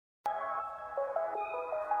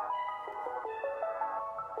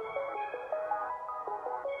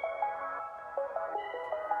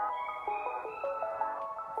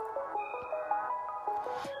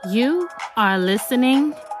You are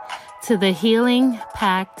listening to the Healing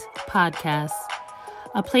Pact Podcast,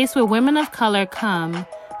 a place where women of color come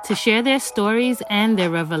to share their stories and their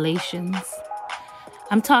revelations.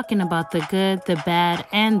 I'm talking about the good, the bad,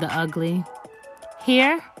 and the ugly.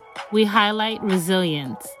 Here, we highlight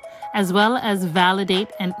resilience, as well as validate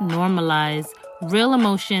and normalize real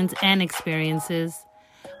emotions and experiences.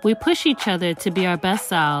 We push each other to be our best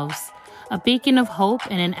selves, a beacon of hope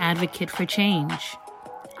and an advocate for change.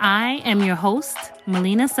 I am your host,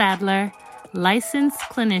 Melina Sadler, licensed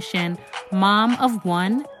clinician, mom of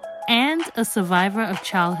one, and a survivor of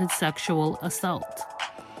childhood sexual assault.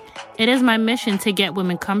 It is my mission to get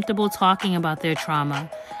women comfortable talking about their trauma,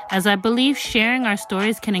 as I believe sharing our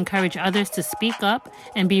stories can encourage others to speak up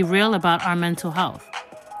and be real about our mental health.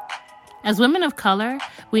 As women of color,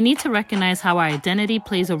 we need to recognize how our identity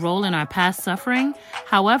plays a role in our past suffering.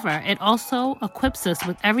 However, it also equips us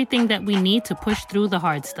with everything that we need to push through the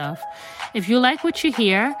hard stuff. If you like what you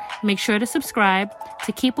hear, make sure to subscribe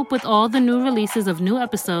to keep up with all the new releases of new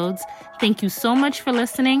episodes. Thank you so much for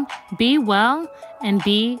listening. Be well and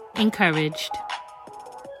be encouraged.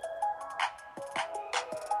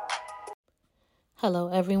 Hello,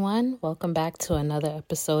 everyone. Welcome back to another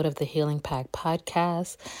episode of the Healing Pact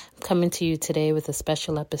Podcast. I'm coming to you today with a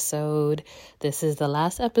special episode. This is the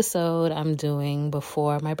last episode I'm doing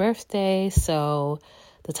before my birthday. So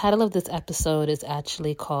the title of this episode is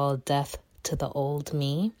actually called Death to the Old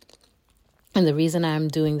Me. And the reason I'm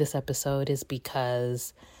doing this episode is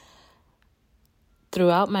because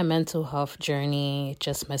throughout my mental health journey,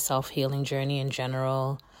 just my self-healing journey in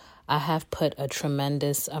general, I have put a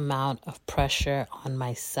tremendous amount of pressure on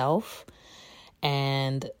myself.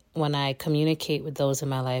 And when I communicate with those in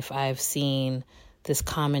my life, I've seen this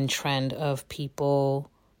common trend of people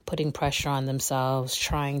putting pressure on themselves,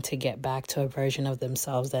 trying to get back to a version of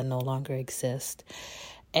themselves that no longer exists.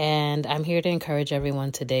 And I'm here to encourage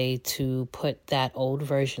everyone today to put that old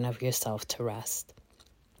version of yourself to rest.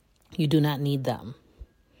 You do not need them.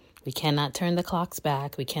 We cannot turn the clocks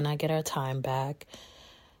back. We cannot get our time back.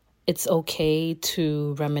 It's okay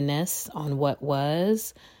to reminisce on what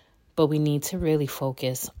was, but we need to really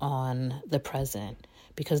focus on the present,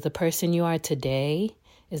 because the person you are today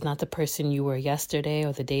is not the person you were yesterday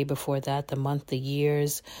or the day before that, the month, the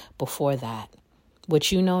years before that.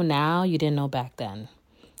 What you know now, you didn't know back then.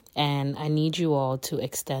 And I need you all to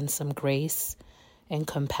extend some grace and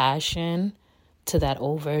compassion to that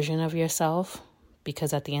old version of yourself.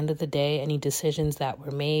 Because at the end of the day, any decisions that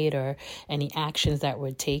were made or any actions that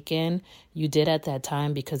were taken, you did at that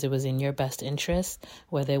time because it was in your best interest,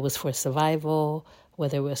 whether it was for survival,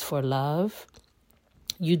 whether it was for love.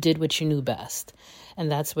 You did what you knew best.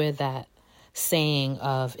 And that's where that saying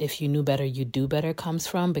of if you knew better, you do better comes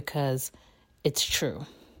from, because it's true.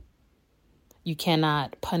 You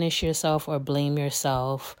cannot punish yourself or blame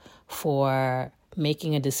yourself for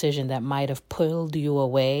making a decision that might have pulled you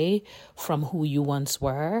away from who you once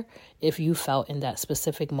were if you felt in that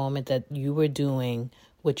specific moment that you were doing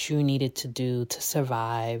what you needed to do to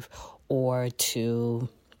survive or to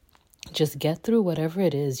just get through whatever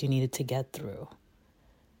it is you needed to get through.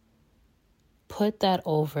 Put that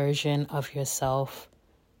old version of yourself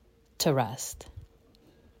to rest.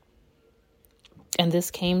 And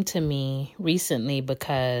this came to me recently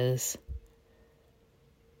because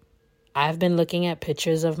I've been looking at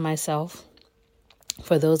pictures of myself.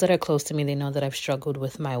 For those that are close to me, they know that I've struggled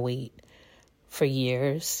with my weight for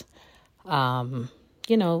years. Fighting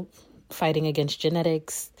against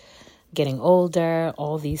genetics, getting older,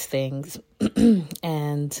 all these things.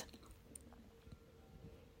 And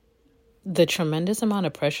the tremendous amount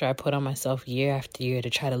of pressure I put on myself year after year to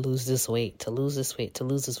try to lose this weight,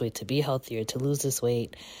 to be healthier, to lose this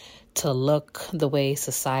weight, to look the way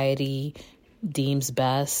society deems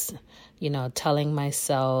best, telling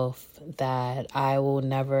myself that I will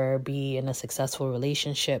never be in a successful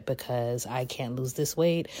relationship because I can't lose this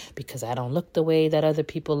weight, because I don't look the way that other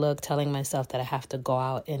people look, telling myself that I have to go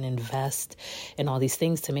out and invest in all these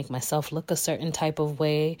things to make myself look a certain type of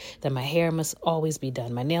way, that my hair must always be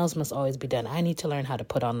done, my nails must always be done, I need to learn how to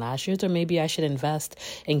put on lashes, or maybe I should invest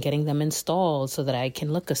in getting them installed so that I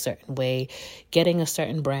can look a certain way, getting a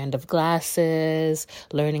certain brand of glasses,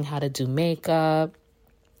 learning how to do makeup.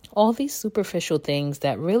 All these superficial things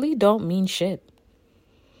that really don't mean shit.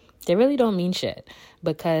 They really don't mean shit,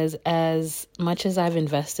 because as much as I've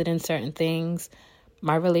invested in certain things,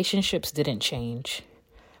 my relationships didn't change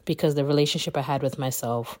because the relationship I had with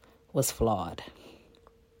myself was flawed.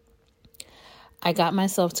 I got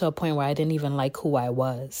myself to a point where I didn't even like who I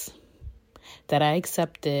was, that I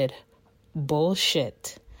accepted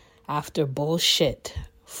bullshit after bullshit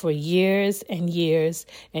for years and years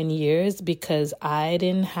and years because I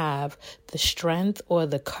didn't have the strength or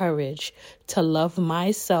the courage to love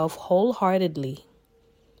myself wholeheartedly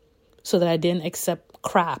so that I didn't accept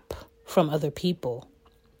crap from other people.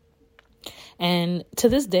 And to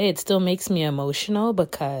this day, it still makes me emotional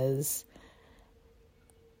because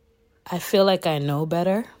I feel like I know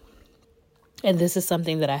better. And this is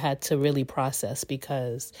something that I had to really process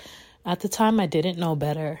because at the time I didn't know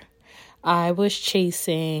better. I was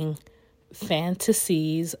chasing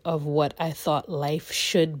fantasies of what I thought life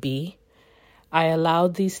should be. I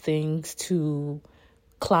allowed these things to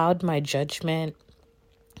cloud my judgment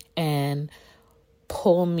and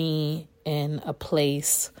pull me in a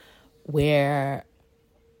place where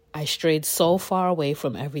I strayed so far away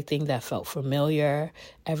from everything that felt familiar,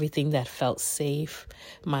 everything that felt safe.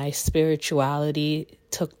 My spirituality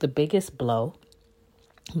took the biggest blow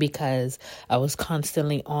because I was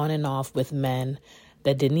constantly on and off with men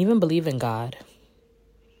that didn't even believe in God.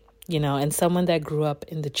 And someone that grew up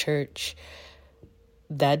in the church,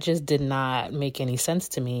 that just did not make any sense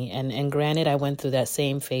to me. And granted, I went through that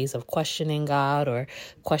same phase of questioning God or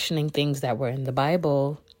questioning things that were in the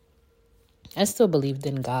Bible. I still believed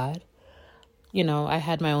in God. I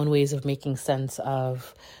had my own ways of making sense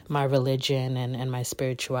of my religion and my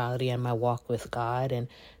spirituality and my walk with God. And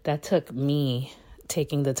that took me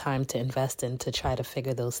taking the time to invest in to try to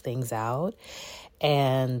figure those things out.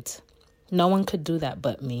 And no one could do that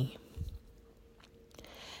but me.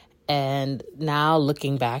 And now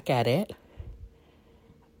looking back at it,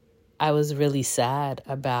 I was really sad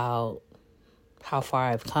about how far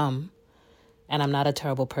I've come. And I'm not a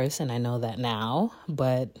terrible person, I know that now.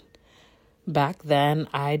 But back then,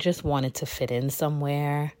 I just wanted to fit in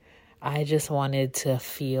somewhere. I just wanted to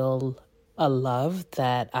feel a love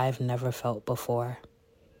that I've never felt before.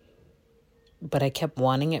 But I kept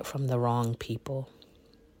wanting it from the wrong people.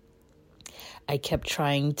 I kept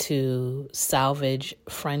trying to salvage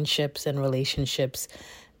friendships and relationships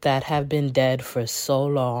that have been dead for so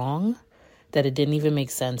long that it didn't even make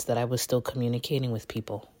sense that I was still communicating with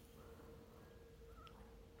people.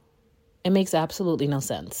 It makes absolutely no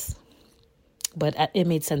sense. But it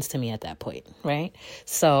made sense to me at that point, right?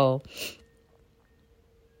 So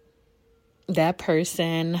that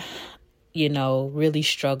person, really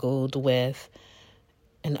struggled with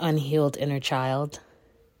an unhealed inner child.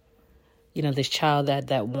 This child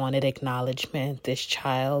that wanted acknowledgement, this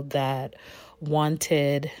child that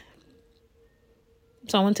wanted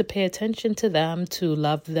someone to pay attention to them, to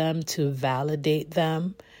love them, to validate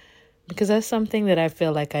them. Because that's something that I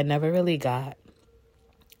feel like I never really got.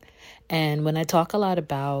 And when I talk a lot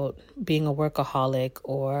about being a workaholic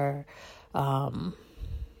or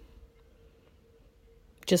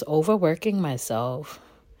just overworking myself,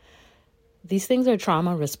 these things are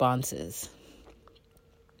trauma responses.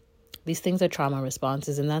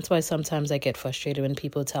 And that's why sometimes I get frustrated when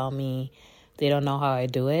people tell me they don't know how I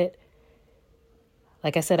do it.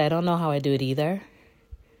 Like I said, I don't know how I do it either,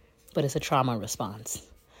 but it's a trauma response.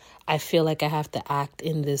 I feel like I have to act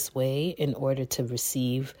in this way in order to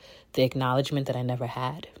receive the acknowledgement that I never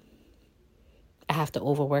had. I have to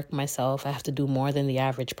overwork myself. I have to do more than the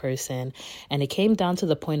average person. And it came down to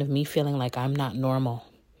the point of me feeling like I'm not normal,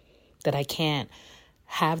 that I can't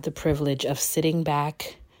have the privilege of sitting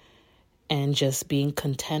back and just being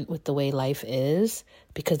content with the way life is,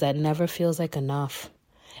 because that never feels like enough.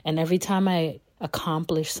 And every time I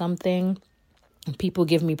accomplish something and people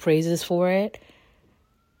give me praises for it,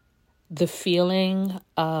 the feeling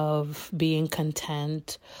of being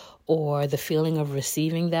content or the feeling of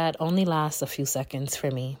receiving that only lasts a few seconds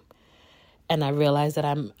for me. And I realize that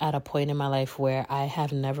I'm at a point in my life where I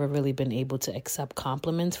have never really been able to accept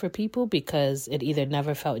compliments for people because it either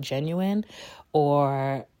never felt genuine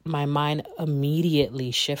or my mind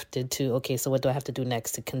immediately shifted to, okay, so what do I have to do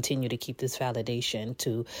next to continue to keep this validation,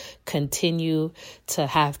 to continue to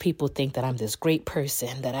have people think that I'm this great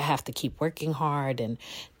person, that I have to keep working hard and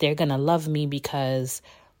they're going to love me because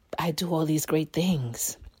I do all these great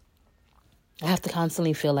things. I have to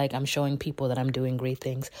constantly feel like I'm showing people that I'm doing great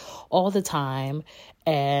things all the time,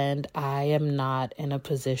 and I am not in a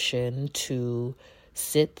position to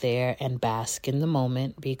sit there and bask in the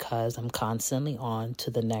moment because I'm constantly on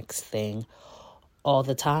to the next thing all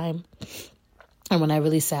the time. And when I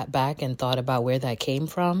really sat back and thought about where that came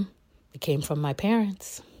from, it came from my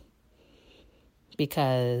parents.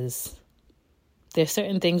 Because there's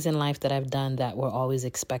certain things in life that I've done that were always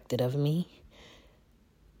expected of me.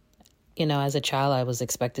 As a child, I was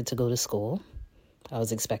expected to go to school. I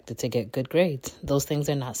was expected to get good grades. Those things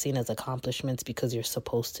are not seen as accomplishments because you're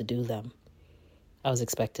supposed to do them. I was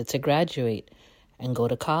expected to graduate and go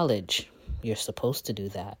to college. you're supposed to do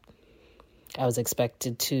that. I was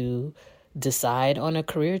expected to decide on a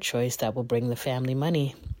career choice that will bring the family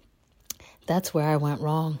money. That's where I went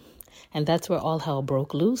wrong. And that's where all hell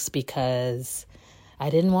broke loose, because I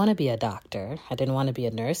didn't want to be a doctor. I didn't want to be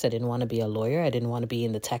a nurse. I didn't want to be a lawyer. I didn't want to be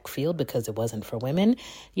in the tech field because it wasn't for women.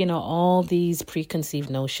 You know, all these preconceived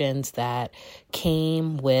notions that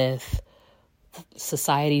came with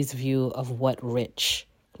society's view of what rich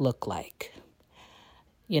looked like.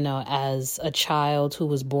 You know, as a child who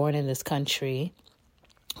was born in this country,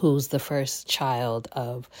 who's the first child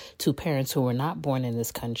of two parents who were not born in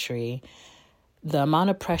this country, the amount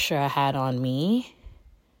of pressure I had on me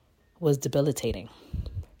was debilitating.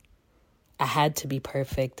 I had to be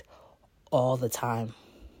perfect all the time.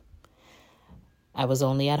 I was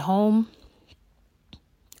only at home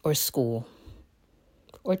or school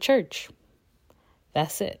or church.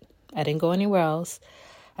 That's it. I didn't go anywhere else.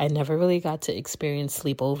 I never really got to experience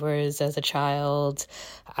sleepovers as a child.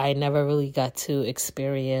 I never really got to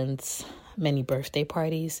experience many birthday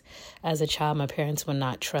parties. As a child, my parents were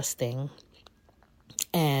not trusting,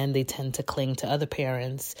 and they tend to cling to other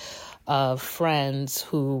parents of friends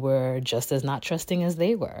who were just as not trusting as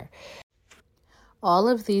they were. All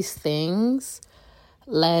of these things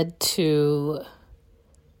led to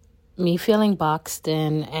me feeling boxed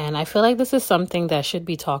in, and I feel like this is something that should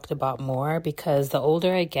be talked about more, because the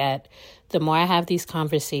older I get, the more I have these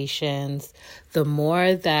conversations, the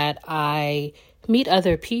more that I meet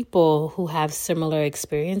other people who have similar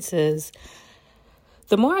experiences,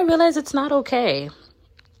 the more I realize it's not okay.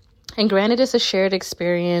 And granted, it's a shared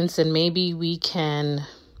experience, and maybe we can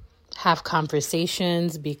have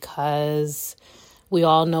conversations because we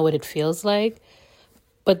all know what it feels like.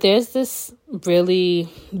 But there's this really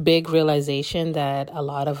big realization that a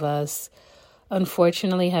lot of us,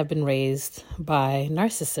 unfortunately, have been raised by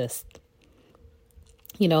narcissists.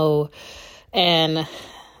 You know, and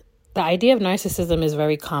the idea of narcissism is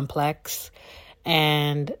very complex.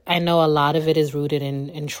 And I know a lot of it is rooted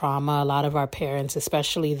in trauma. A lot of our parents,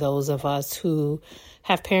 especially those of us who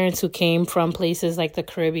have parents who came from places like the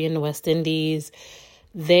Caribbean, the West Indies,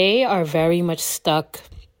 they are very much stuck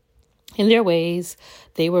in their ways.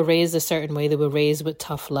 They were raised a certain way. They were raised with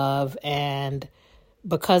tough love. And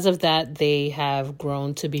because of that, they have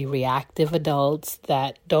grown to be reactive adults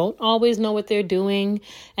that don't always know what they're doing.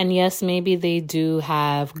 And yes, maybe they do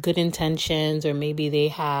have good intentions, or maybe they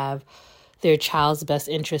have their child's best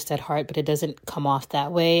interest at heart, but it doesn't come off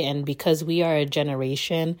that way. And because we are a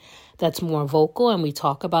generation that's more vocal and we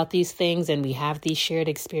talk about these things and we have these shared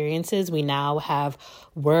experiences, we now have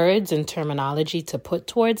words and terminology to put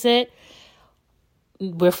towards it.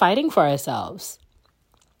 We're fighting for ourselves.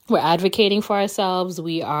 We're advocating for ourselves.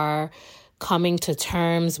 We are coming to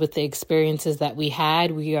terms with the experiences that we had.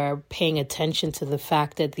 We are paying attention to the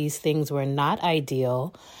fact that these things were not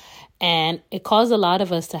ideal. And it caused a lot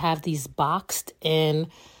of us to have these boxed in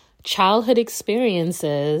childhood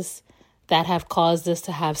experiences that have caused us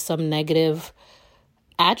to have some negative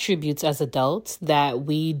attributes as adults that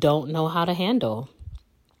we don't know how to handle.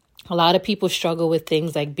 A lot of people struggle with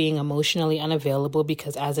things like being emotionally unavailable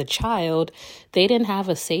because as a child, they didn't have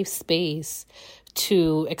a safe space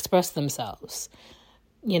to express themselves.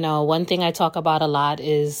 You know, one thing I talk about a lot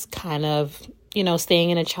is kind of,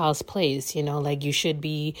 staying in a child's place, like you should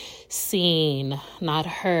be seen, not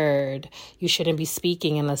heard. You shouldn't be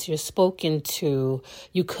speaking unless you're spoken to.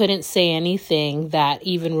 You couldn't say anything that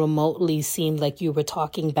even remotely seemed like you were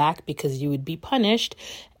talking back because you would be punished.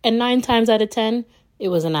 And 9 times out of 10, it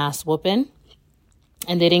was an ass whooping.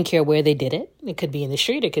 And they didn't care where they did it. It could be in the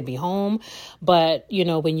street, it could be home. But,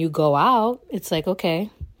 when you go out, it's like,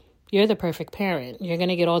 okay, you're the perfect parent. You're going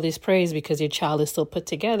to get all this praise because your child is so put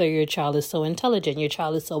together. Your child is so intelligent. Your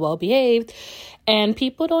child is so well behaved. And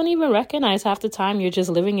people don't even recognize half the time you're just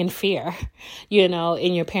living in fear,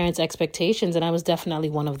 in your parents' expectations. And I was definitely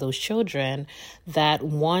one of those children that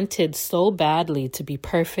wanted so badly to be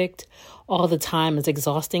perfect all the time, as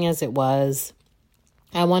exhausting as it was.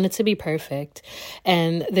 I wanted to be perfect.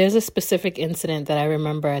 And there's a specific incident that I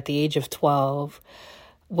remember at the age of 12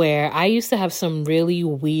 where I used to have some really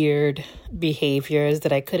weird behaviors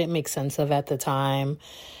that I couldn't make sense of at the time.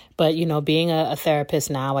 But, being a therapist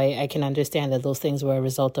now, I can understand that those things were a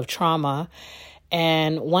result of trauma.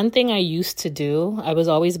 And one thing I used to do, I was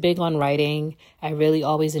always big on writing. I really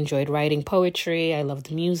always enjoyed writing poetry. I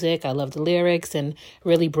loved music. I loved lyrics and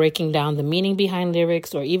really breaking down the meaning behind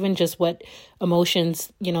lyrics, or even just what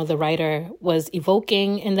emotions, the writer was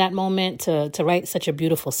evoking in that moment to write such a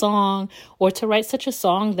beautiful song, or to write such a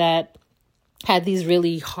song that had these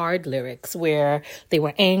really hard lyrics where they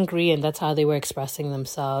were angry and that's how they were expressing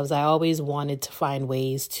themselves. I always wanted to find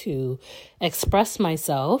ways to express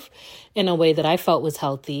myself in a way that I felt was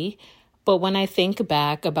healthy. But when I think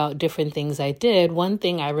back about different things I did, one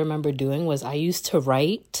thing I remember doing was I used to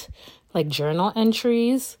write like journal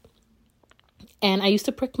entries, and I used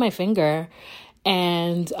to prick my finger,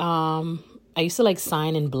 and I used to like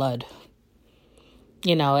sign in blood.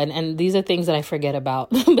 And these are things that I forget about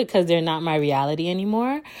because they're not my reality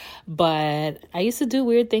anymore. But I used to do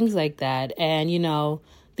weird things like that. And,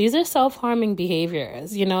 these are self-harming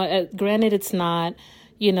behaviors. Granted, it's not,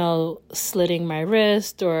 slitting my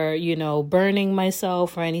wrist or, burning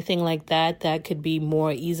myself or anything like that. That could be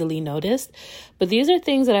more easily noticed. But these are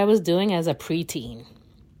things that I was doing as a preteen,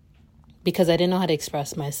 because I didn't know how to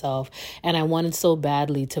express myself. And I wanted so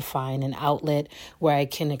badly to find an outlet where I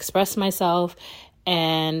can express myself.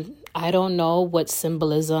 And I don't know what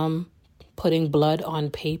symbolism putting blood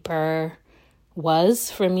on paper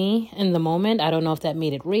was for me in the moment. I don't know if that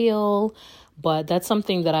made it real, but that's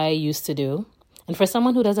something that I used to do. And for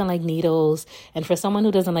someone who doesn't like needles and for someone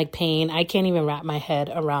who doesn't like pain, I can't even wrap my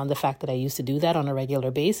head around the fact that I used to do that on a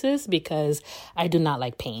regular basis, because I do not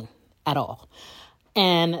like pain at all.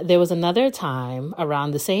 And there was another time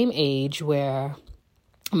around the same age where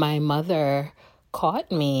my mother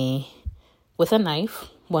caught me with a knife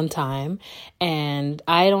one time, and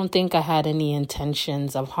I don't think I had any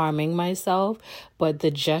intentions of harming myself, but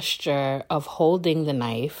the gesture of holding the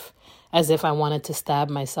knife as if I wanted to stab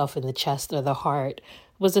myself in the chest or the heart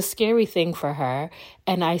was a scary thing for her.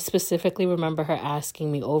 And I specifically remember her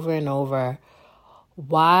asking me over and over,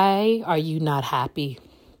 "Why are you not happy?"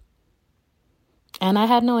 And I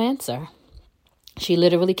had no answer. She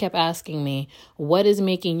literally kept asking me, "What is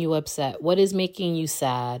making you upset? What is making you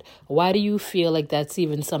sad? Why do you feel like that's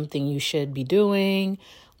even something you should be doing?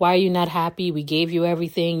 Why are you not happy? We gave you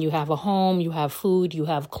everything. You have a home, you have food, you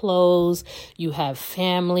have clothes, you have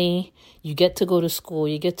family. You get to go to school,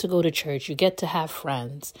 you get to go to church, you get to have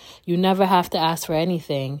friends. You never have to ask for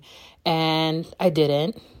anything." And I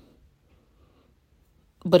didn't.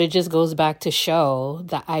 But it just goes back to show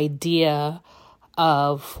the idea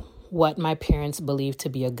of what my parents believed to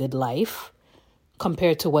be a good life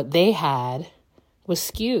compared to what they had was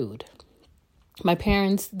skewed. My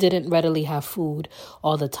parents didn't readily have food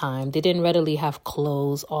all the time. They didn't readily have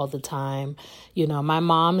clothes all the time. My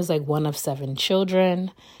mom is like one of 7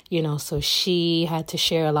 children, so she had to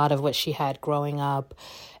share a lot of what she had growing up.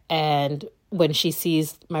 And when she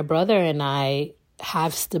sees my brother and I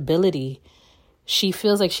have stability, she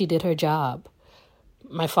feels like she did her job.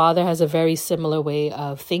 My father has a very similar way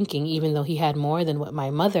of thinking, even though he had more than what my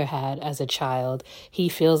mother had as a child. He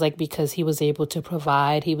feels like because he was able to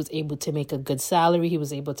provide, he was able to make a good salary, he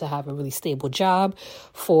was able to have a really stable job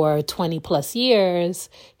for 20 plus years,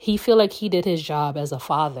 he feel like he did his job as a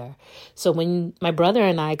father. So when my brother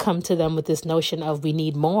and I come to them with this notion of we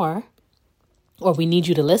need more, or we need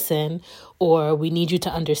you to listen, or we need you to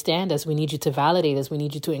understand us, we need you to validate us, we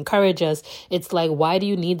need you to encourage us, it's like, why do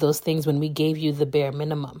you need those things when we gave you the bare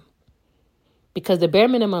minimum? Because the bare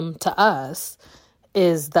minimum to us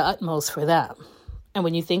is the utmost for them. And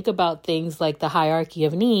when you think about things like the hierarchy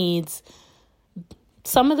of needs,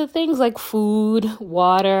 some of the things like food,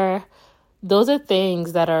 water, those are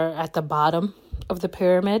things that are at the bottom of the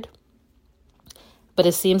pyramid. But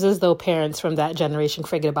it seems as though parents from that generation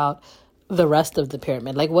forget about the rest of the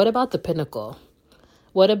pyramid. Like, what about the pinnacle?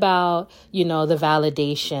 What about, the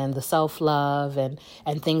validation, the self-love and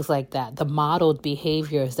things like that, the modeled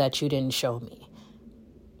behaviors that you didn't show me?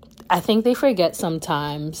 I think they forget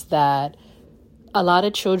sometimes that a lot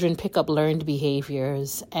of children pick up learned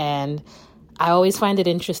behaviors. And I always find it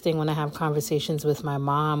interesting when I have conversations with my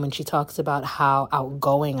mom when she talks about how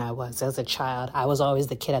outgoing I was as a child. I was always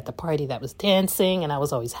the kid at the party that was dancing and I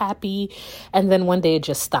was always happy. And then one day it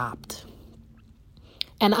just stopped.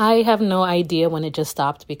 And I have no idea when it just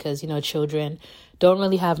stopped because, children don't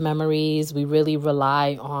really have memories. We really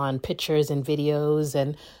rely on pictures and videos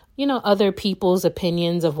and, other people's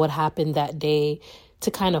opinions of what happened that day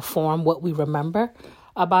to kind of form what we remember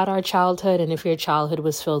about our childhood. And if your childhood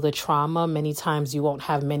was filled with trauma, many times you won't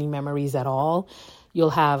have many memories at all.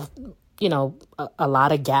 You'll have, a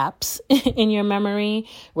lot of gaps in your memory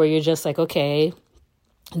where you're just like, okay,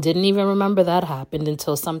 didn't even remember that happened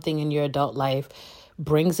until something in your adult life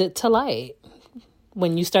brings it to light.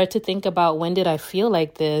 When you start to think about when did I feel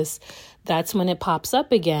like this, that's when it pops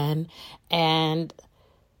up again. And,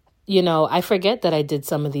 I forget that I did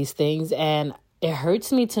some of these things, and it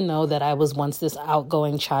hurts me to know that I was once this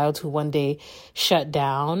outgoing child who one day shut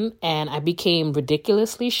down, and I became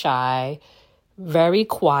ridiculously shy, very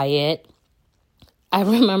quiet, I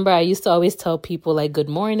remember I used to always tell people like, good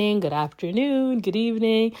morning, good afternoon, good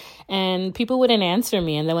evening. And people wouldn't answer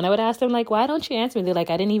me. And then when I would ask them like, why don't you answer me? They're like,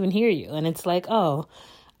 I didn't even hear you. And it's like, oh,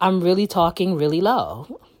 I'm really talking really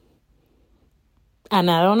low. And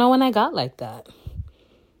I don't know when I got like that.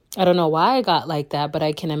 I don't know why I got like that, but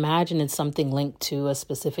I can imagine it's something linked to a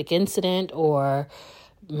specific incident, or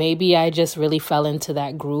maybe I just really fell into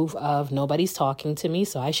that groove of nobody's talking to me,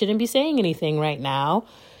 so I shouldn't be saying anything right now.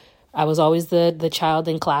 I was always the child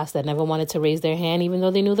in class that never wanted to raise their hand, even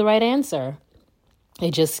though they knew the right answer.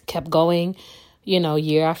 It just kept going,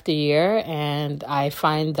 year after year. And I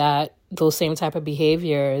find that those same type of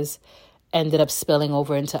behaviors ended up spilling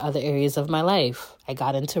over into other areas of my life. I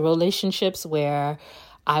got into relationships where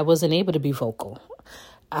I wasn't able to be vocal.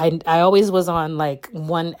 I always was on like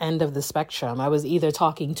one end of the spectrum. I was either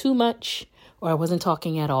talking too much or I wasn't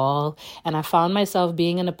talking at all. And I found myself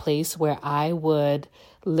being in a place where I would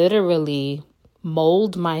literally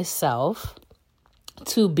mold myself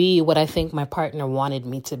to be what I think my partner wanted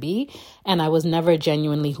me to be. And I was never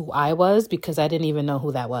genuinely who I was because I didn't even know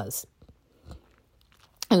who that was.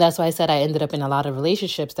 And that's why I said I ended up in a lot of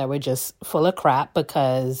relationships that were just full of crap,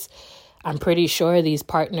 because I'm pretty sure these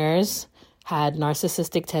partners had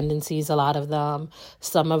narcissistic tendencies, a lot of them.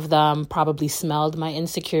 Some of them probably smelled my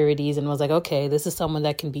insecurities and was like, okay, this is someone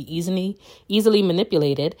that can be easily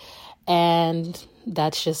manipulated. And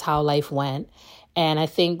that's just how life went. And I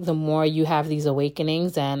think the more you have these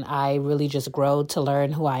awakenings, and I really just grow to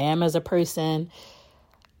learn who I am as a person,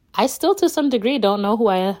 I still to some degree don't know who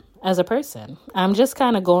I am as a person. I'm just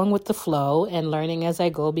kind of going with the flow and learning as I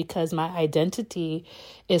go, because my identity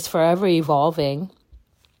is forever evolving.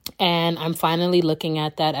 And I'm finally looking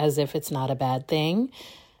at that as if it's not a bad thing.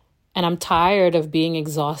 And I'm tired of being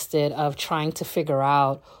exhausted of trying to figure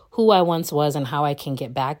out who I once was and how I can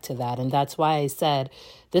get back to that. And that's why I said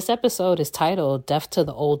this episode is titled Death to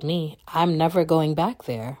the Old Me. I'm never going back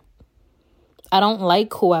there. I don't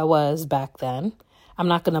like who I was back then. I'm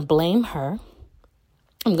not going to blame her.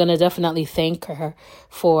 I'm going to definitely thank her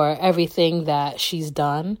for everything that she's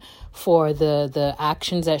done, for the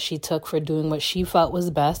actions that she took, for doing what she felt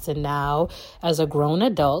was best. And now, as a grown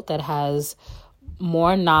adult that has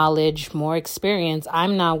more knowledge, more experience,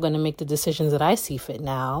 I'm now going to make the decisions that I see fit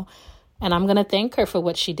now. And I'm going to thank her for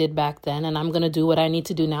what she did back then. And I'm going to do what I need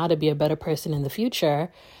to do now to be a better person in the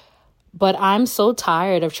future. But I'm so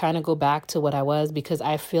tired of trying to go back to what I was, because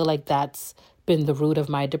I feel like that's been the root of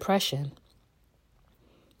my depression.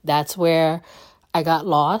 That's where I got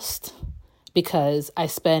lost, because I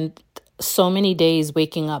spent so many days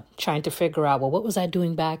waking up trying to figure out, well, what was I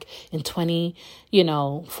doing back in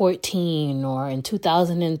 2014 or in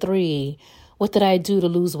 2003? What did I do to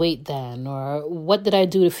lose weight then? Or what did I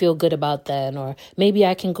do to feel good about then? Or maybe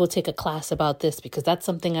I can go take a class about this, because that's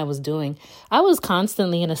something I was doing. I was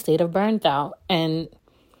constantly in a state of burnt out, and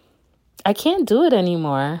I can't do it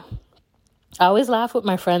anymore. I always laugh with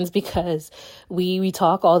my friends because we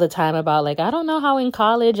talk all the time about, like, I don't know how in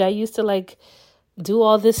college I used to like do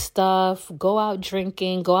all this stuff, go out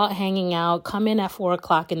drinking, go out hanging out, come in at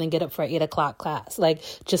 4:00 and then get up for 8:00 class, like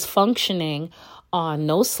just functioning on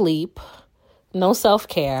no sleep, no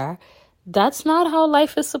self-care. That's not how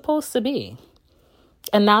life is supposed to be.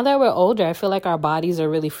 And now that we're older, I feel like our bodies are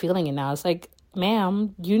really feeling it now. It's like,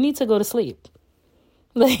 ma'am, you need to go to sleep.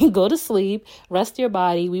 Like, go to sleep, rest your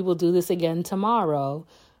body. We will do this again tomorrow.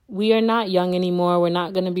 We are not young anymore. We're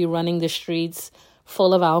not going to be running the streets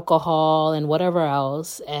full of alcohol and whatever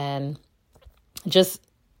else and just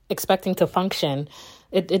expecting to function.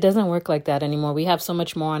 It doesn't work like that anymore. We have so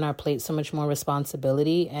much more on our plate, so much more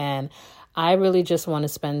responsibility. And I really just want to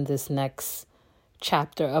spend this next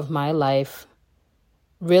chapter of my life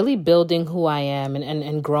really building who I am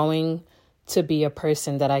and growing to be a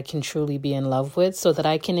person that I can truly be in love with, so that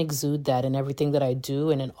I can exude that in everything that I do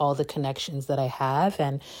and in all the connections that I have.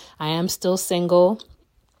 And I am still single.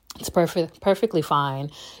 It's perfectly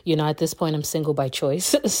fine. At this point, I'm single by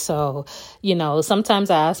choice. So, sometimes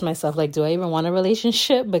I ask myself, like, do I even want a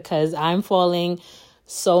relationship? Because I'm falling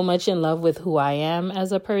so much in love with who I am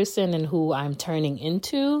as a person and who I'm turning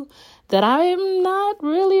into, that I'm not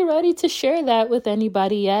really ready to share that with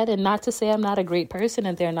anybody yet. And not to say I'm not a great person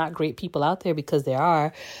and there are not great people out there, because there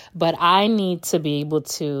are, but I need to be able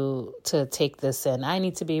to take this in. I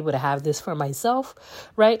need to be able to have this for myself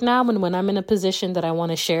right now. And when I'm in a position that I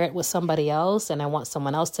want to share it with somebody else and I want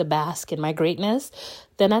someone else to bask in my greatness,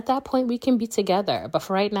 then at that point we can be together. But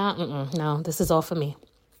for right now, no, this is all for me.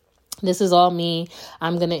 This is all me.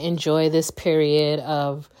 I'm going to enjoy this period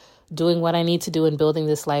of doing what I need to do and building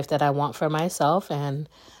this life that I want for myself. And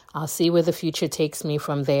I'll see where the future takes me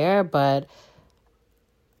from there. But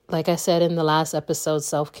like I said in the last episode,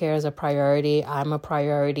 self-care is a priority. I'm a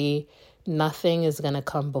priority. Nothing is going to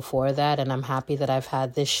come before that. And I'm happy that I've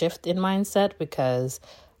had this shift in mindset because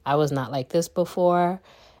I was not like this before.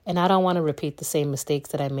 And I don't want to repeat the same mistakes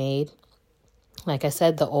that I made. Like I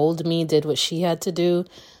said, the old me did what she had to do.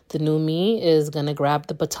 The new me is going to grab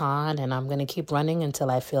the baton and I'm going to keep running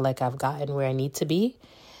until I feel like I've gotten where I need to be.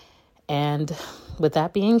 And with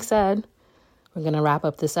that being said, we're going to wrap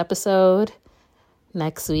up this episode.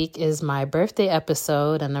 Next week is my birthday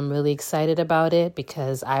episode, and I'm really excited about it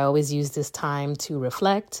because I always use this time to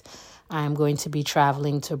reflect. I'm going to be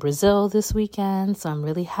traveling to Brazil this weekend, so I'm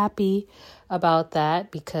really happy about that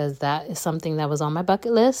because that is something that was on my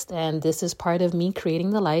bucket list, and this is part of me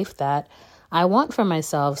creating the life that I want for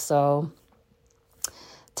myself. So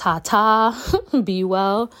ta-ta, be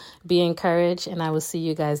well, be encouraged, and I will see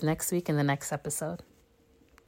you guys next week in the next episode.